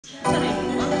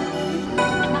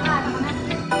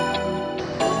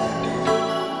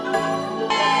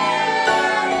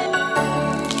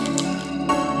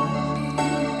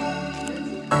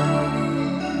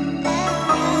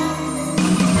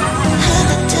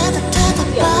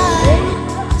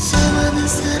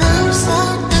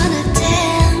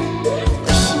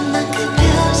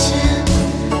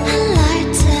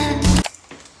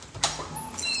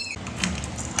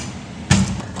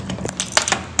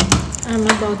I'm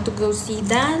about to go see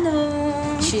Dano.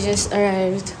 She just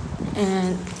arrived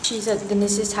and she's at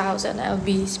Dennis's house and I'll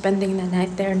be spending the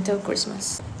night there until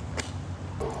Christmas.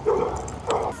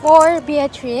 For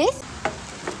Beatrice.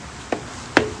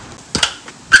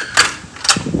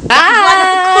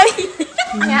 Bye!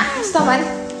 Yeah, gusto man.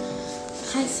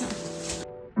 Hi, son.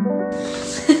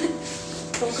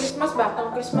 Tong Christmas ba?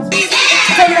 Tong Christmas ba?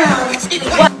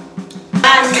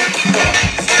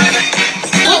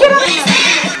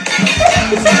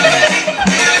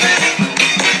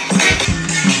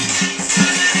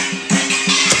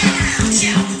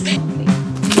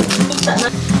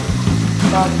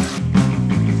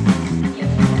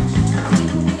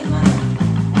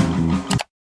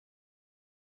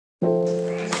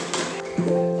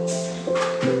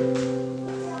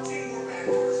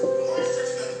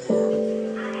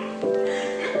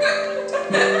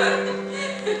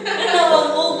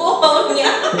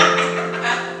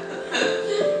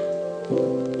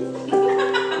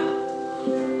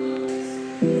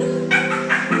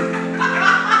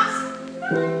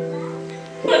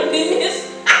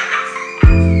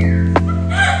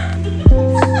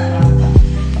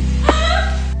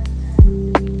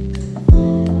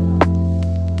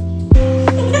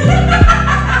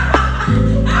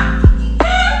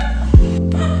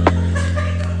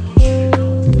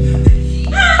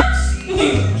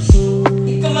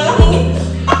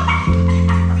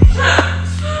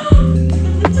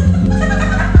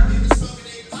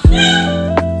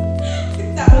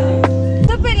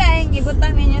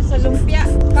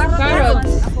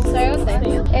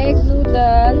 Egg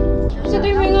noodle. Sa ito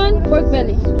yung mga pork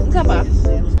belly. Isa pa?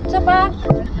 Isa pa?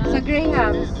 Sa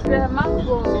graham.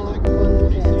 Mango.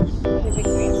 Heavy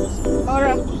cream.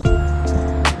 Ora.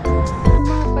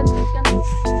 Mga pansit ka na.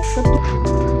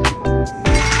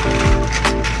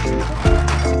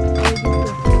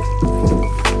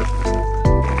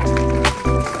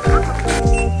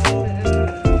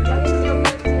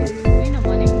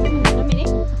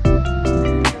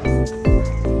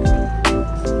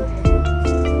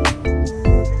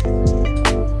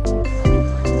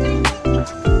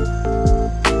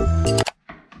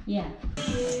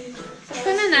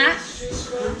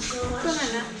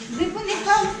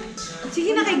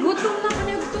 Sige na, kay gutom na ka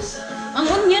na gutom. Ang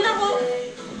onion ako.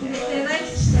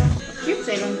 Chips,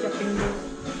 ay lang chopping mo.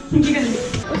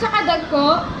 Usa ka dag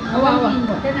ko. Awa.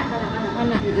 Kana.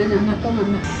 Ana to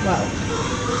mana. Wow.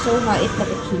 So hait na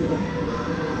kitsilo.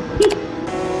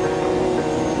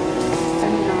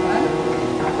 Ano naman?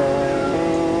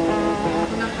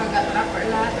 Nakagat-rapper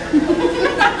lahat.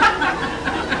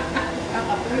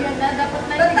 Kakapuyan na, dapat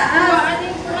na yung kuwaan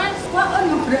yung France.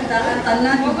 Kuwaan mo,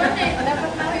 talan. Huwag na,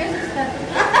 dapat na yung assistant.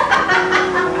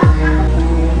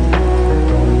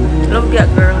 Lumpia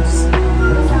girls.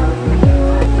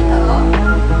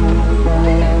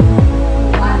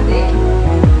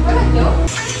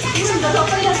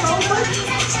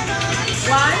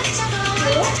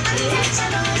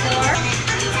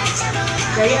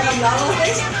 Gaya ng lawa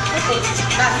guys.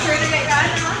 Sure na kayo ka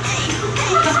ano?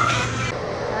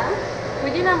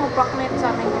 Pwede na mo paknet sa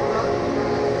akin yung vlog.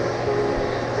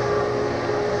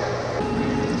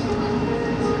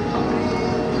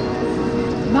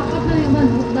 Bakit na yung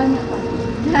banhukdan niya pa?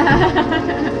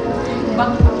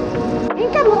 Bakit?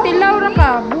 Ka mo tilaw ra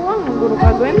ka. Buwang mo guro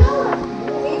ka, Gwen.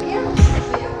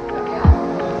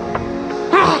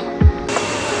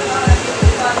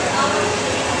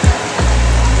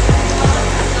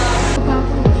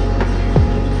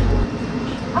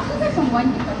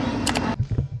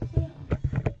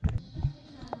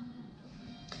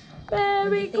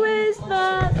 Merry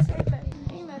Christmas!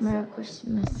 Merry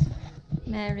Christmas.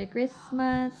 Merry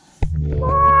Christmas.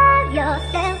 For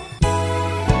yourself.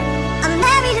 A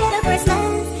merry little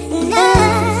Christmas.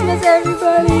 Christmas,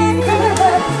 everybody.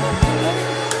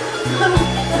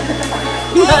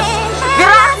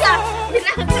 Gracias.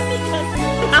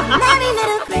 Merry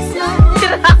little Christmas.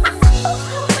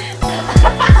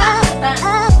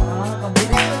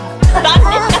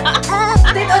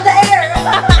 Take on the air.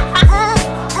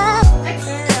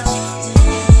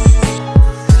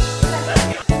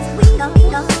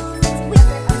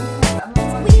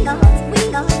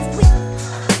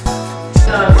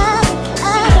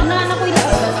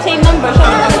 Same number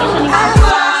siya.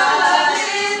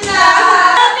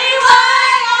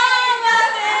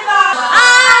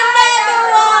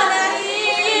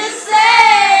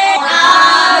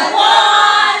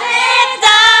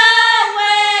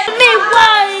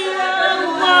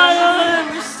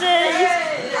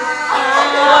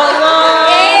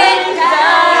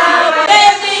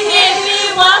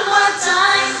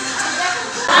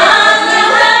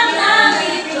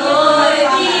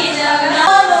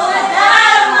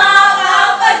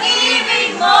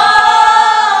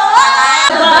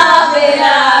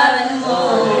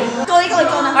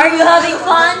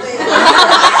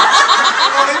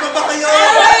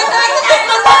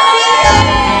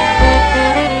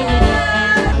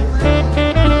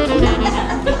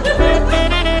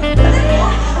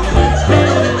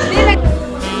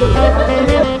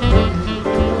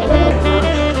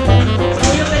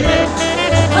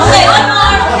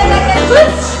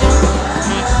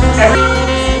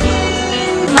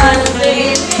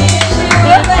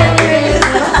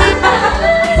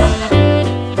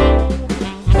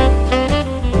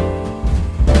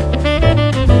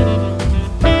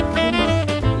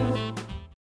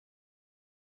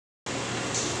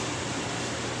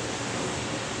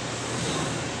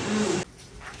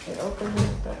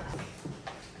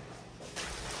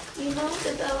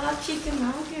 Tatawa chicken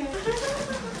nugget.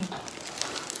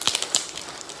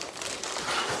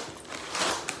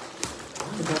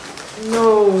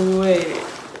 No way.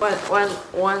 1,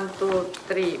 2,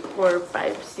 3, 4,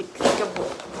 5, 6 ka po.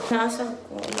 Nasa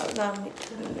ko, nagamit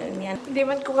ko yan. Hindi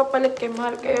man ko kapalit kay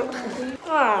mahal kayo.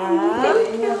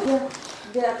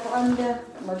 Di ako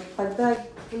magpagdag.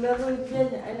 Laro dyan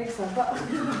niya, ay nagsaba.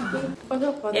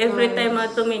 Every time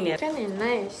mga 2 minutes. Kanin,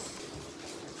 nice.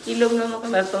 Ilong na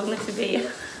makalatog na si Bea.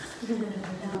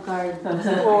 Card.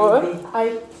 Or,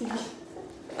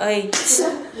 Ay.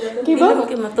 Kiba?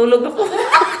 Matulog ako.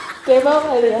 Kaya ba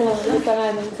kaya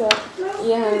itanganan sa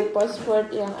iyang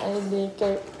passport, iyang ID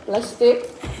kay plastic?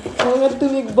 Mga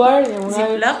tumig bar niya.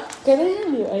 Ziplock? Kaya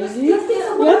yung ID?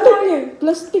 Yato niya,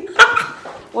 plastic.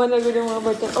 Wala ko ng mga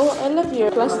bata. Oh, I love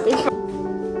your plastic.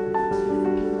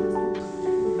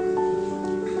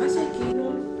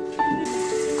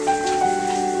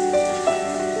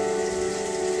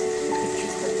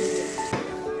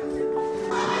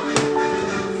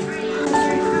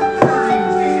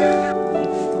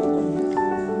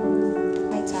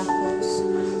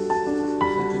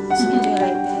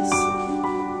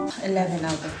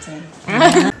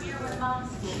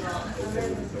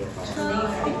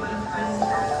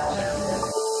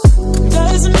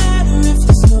 Doesn't matter if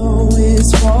the snow is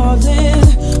falling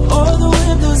or the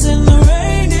windows in the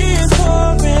rain is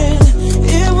pouring.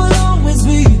 It will always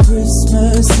be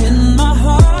Christmas in my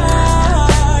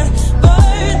heart.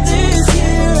 But this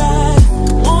year I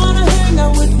wanna hang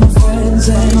out with my friends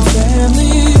and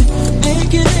family,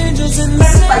 making angels in the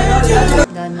sand.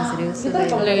 Dahil na seryoso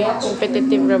Wala,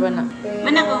 competitive ra ba na?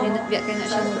 Mana ko? Biyak kayo na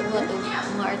siya mga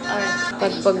art-art.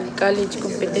 Pag college,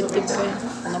 competitive kayo.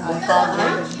 Ano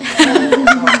bungkagon?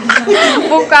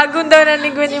 Bungkagon daw na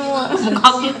ligwan mo.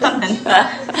 Bungkagon tanan.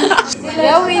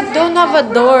 Yeah, we don't have a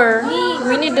door.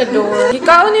 We need a door.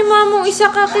 Ikaw ni mamo, isa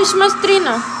ka Christmas tree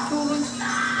na.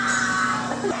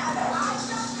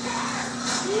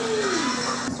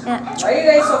 Why are you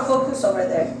guys so focused over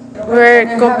there?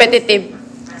 We're competitive.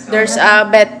 There's a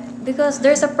bet. Because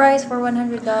there's a prize for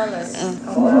 $100.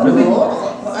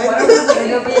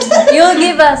 You'll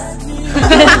give us.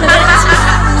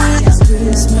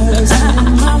 Christmas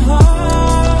in my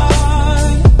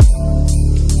heart,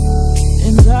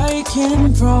 and I can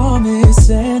promise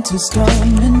Santa's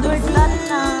coming to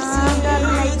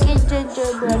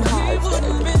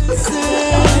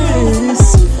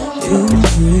in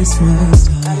Christmas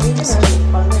times.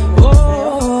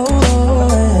 Oh,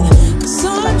 and the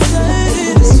sunset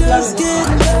is just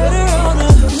getting better on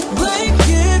a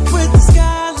blanket with the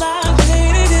skyline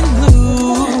painted in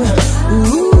blue.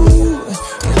 Ooh,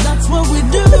 and that's what we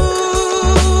do.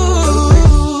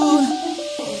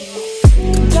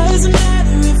 Doesn't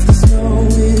matter if the snow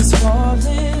is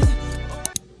falling.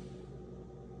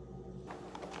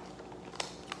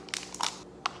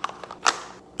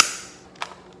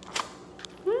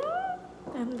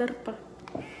 Andar pa.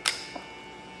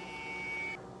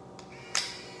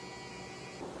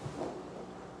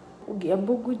 Ugi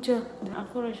abog dyan.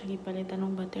 Ako ra siya gipalitan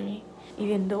ng battery.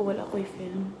 Even though wala ko'y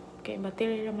film. Kaya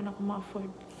battery naman ako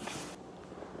ma-afford.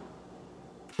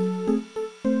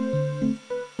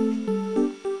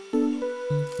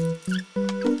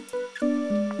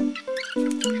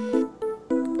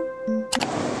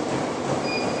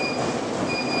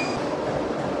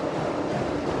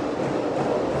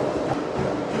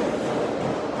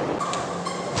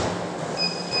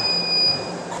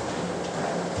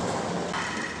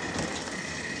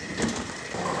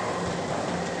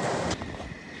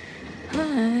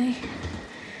 Hi.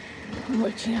 I'm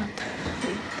working out.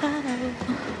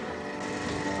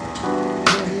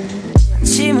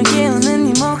 아침을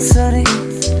깨우는 네 목소리,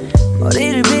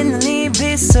 머리를 빗는 네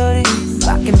빗소리,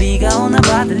 밖엔 비가 오나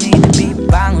봐 들리는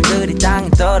빗방울들이 땅에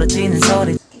떨어지는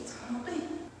소리.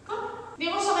 Di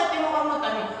mo sakit yung kamot,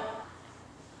 ano?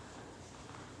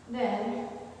 Then,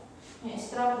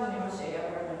 i-strap mo niyo siya.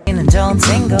 는 좋은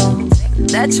친구,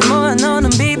 대체 뭐야 너는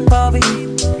비법이.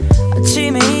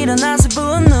 아침에 일어나서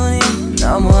부은 눈이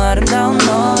너무 아름다운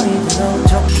너희들도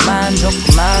조금만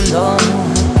더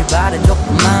눈을 바래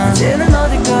조금만. 이제는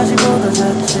어디까지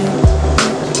걷어졌지,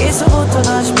 여기서부터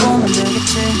다시 보면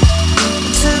되겠지.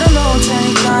 틀어놓을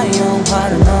테니까 이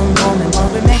영화를 넌 보면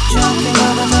먹을 맥주 한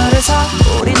캔과 과자를 사.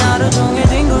 우리 하루 종일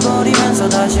뒹굴거리면서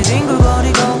다시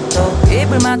뒹굴거리고, 또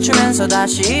입을 맞추면서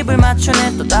다시 입을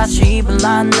맞추네. 또 다시 입을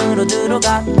안으로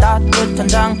들어가 따뜻한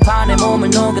장판에 몸을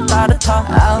녹여 따뜻하.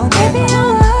 Oh baby I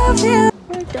love you.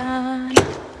 We're done.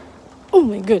 Oh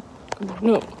my god.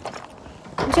 No.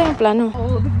 Ano siya yung plano?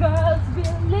 All the girls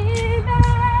believe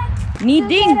it.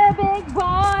 Needing. Give me a big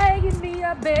boy. Give me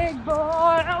a big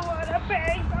boy. I want a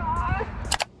big boy.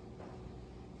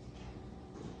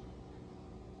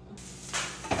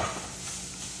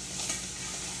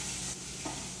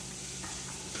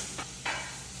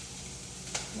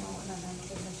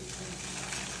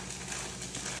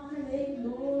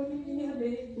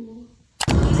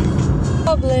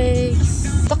 Publix.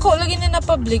 Tako lagi na na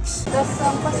Publix.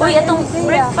 Uy, itong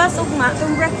breakfast ugma.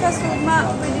 Itong breakfast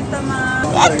ugma, pwede ta ma...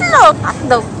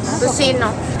 Hotdog.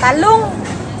 Tusino. Talong.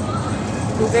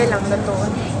 Dugay lang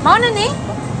lutuan. Mao na ni?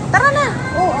 Tara na.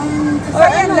 Oh, ang Or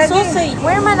ano, sausage.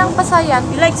 Where man ang pasayan?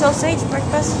 You like sausage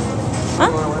breakfast? Huh?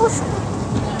 Push.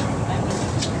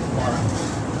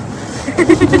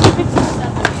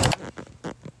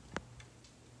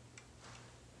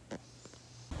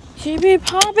 She be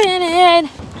popping it.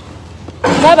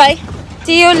 Bye bye.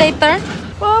 See you later.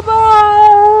 Bye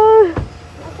bye.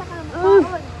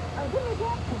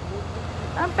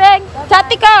 Ampeng,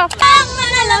 chati ka. Ang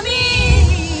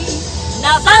malalamig,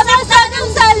 nababasag ang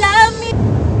salamin.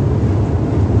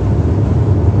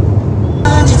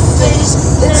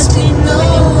 Let me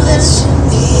know that you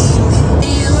need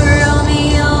me. You were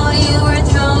Romeo, you were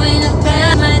throwing a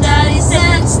pen. My daddy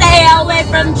said, stay away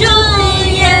from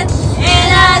Juliet.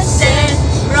 And I said,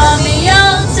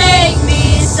 Romeo, take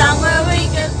me somewhere we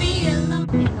could be alone.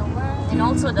 And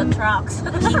also the trucks.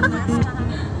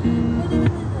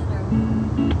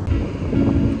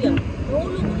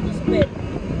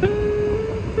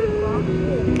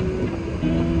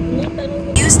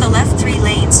 Use the left 3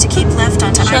 lanes to keep left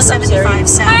onto Shut up, Siri. I-75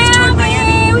 south toward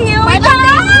Miami.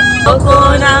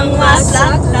 Ako nang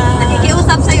masaktan.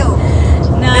 Nakikiusap sa'yo.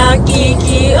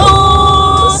 Nakikiusap.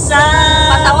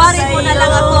 Patawarin mo na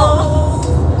lang ako.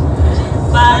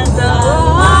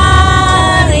 Patawarin.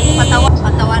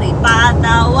 Patawarin.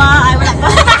 Ay, wala pa.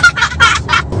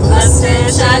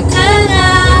 Pasensya ka na,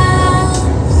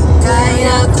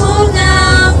 kaya ko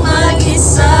nang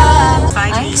mag-isa.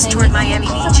 5 east toward Miami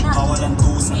Beach.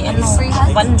 May ano,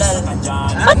 bandal.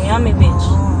 Miami Beach.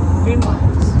 3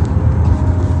 months.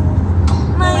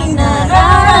 May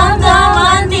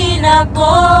nararamdaman din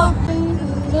ako.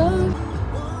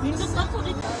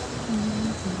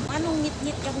 Anong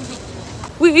ngit-ngit ka kung dito?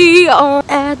 We are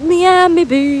at Miami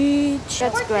Beach.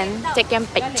 That's Gwen. Taking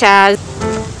pictures.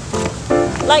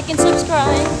 Like and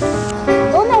subscribe.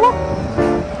 Oh, no.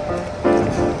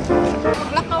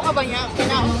 Lakaw ka ba niya?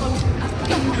 Kinaon ko.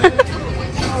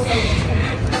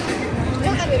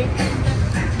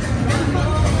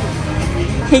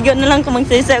 Higo na lang kung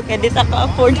magsasayaw kaya di ako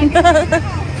afford na.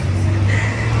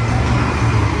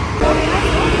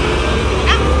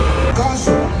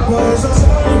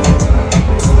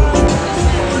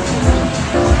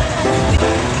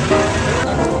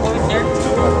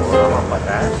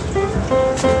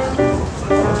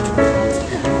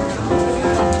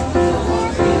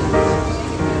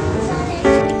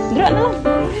 Dra na lang.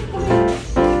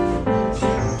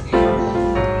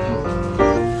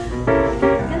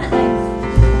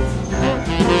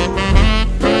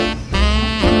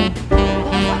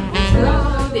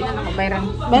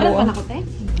 Meron pa na ko, te?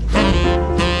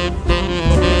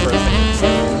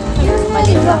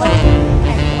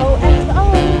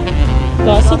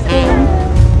 Gossip ko.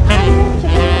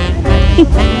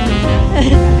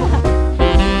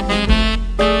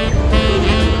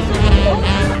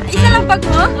 Isa lang bag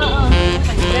mo? Oo.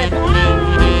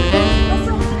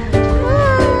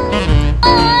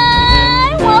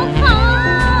 I won't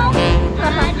come.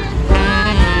 I just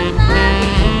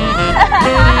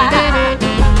wanna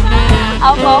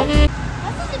Ako?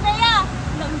 Nasa si Bea?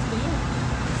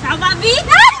 Sa babi?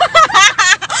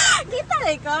 Kita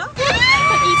na ko?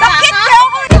 Sakit ka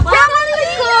ako! Family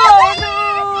ko!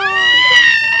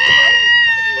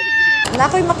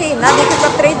 Nako'y makina, di ko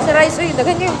ka-trade sa rice. Uy,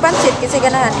 dagan niyo yung pansit kasi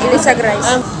ganahan. Ilisag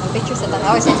rice. Picture sa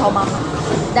tanaw, isa sa mama.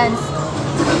 Dance.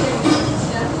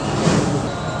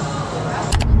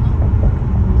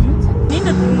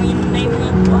 Nindot mo yun na yung mga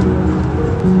ito.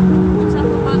 Sa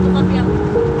ako pa ito kapi ako.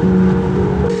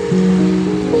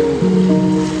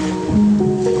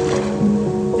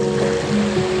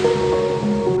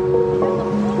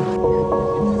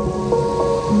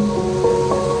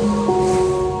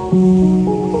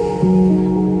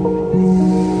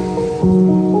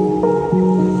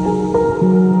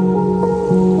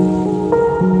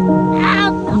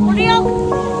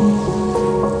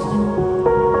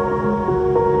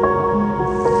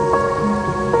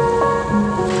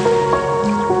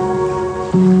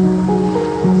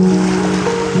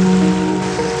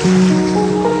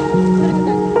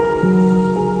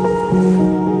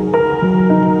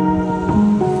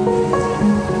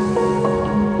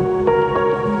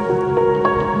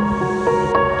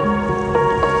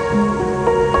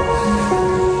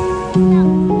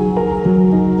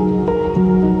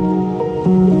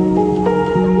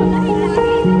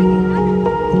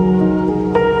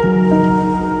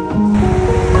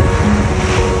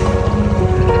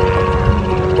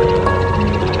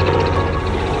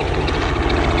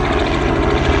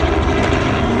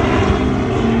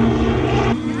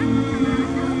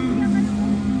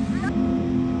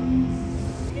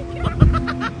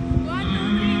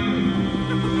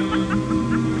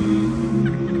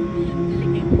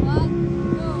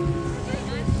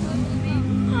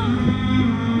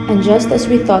 And just as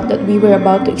we thought that we were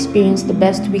about to experience the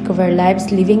best week of our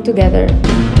lives living together,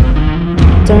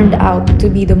 turned out to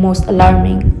be the most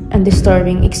alarming and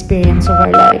disturbing experience of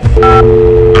our life.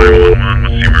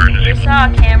 We saw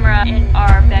a camera in